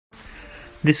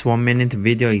This 1-minute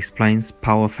video explains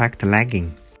power factor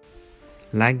lagging.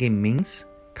 Lagging means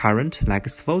current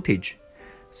lags voltage,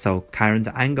 so current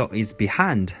angle is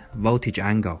behind voltage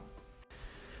angle.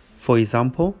 For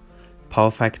example, power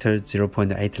factor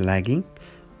 0.8 lagging,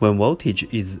 when voltage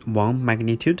is 1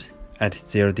 magnitude at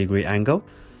 0 degree angle,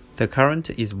 the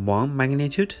current is 1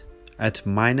 magnitude at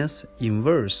minus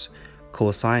inverse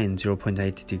cosine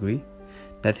 0.8 degree,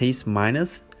 that is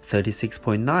minus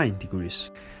 36.9 degrees.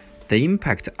 The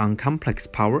impact on complex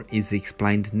power is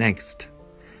explained next.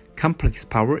 Complex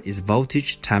power is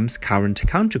voltage times current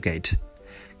conjugate.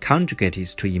 Conjugate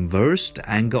is to inverse the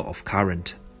angle of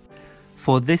current.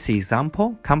 For this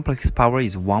example, complex power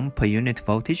is 1 per unit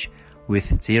voltage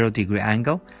with 0 degree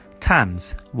angle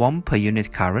times 1 per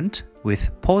unit current with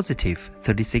positive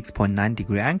 36.9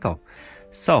 degree angle.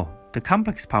 So, the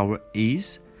complex power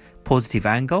is positive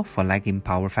angle for lagging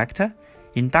power factor.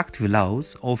 Inductive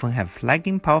loads often have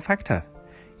lagging power factor.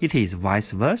 It is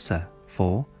vice versa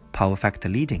for power factor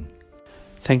leading.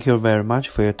 Thank you very much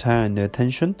for your time and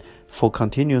attention. For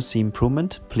continuous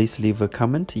improvement, please leave a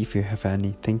comment if you have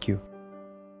any. Thank you.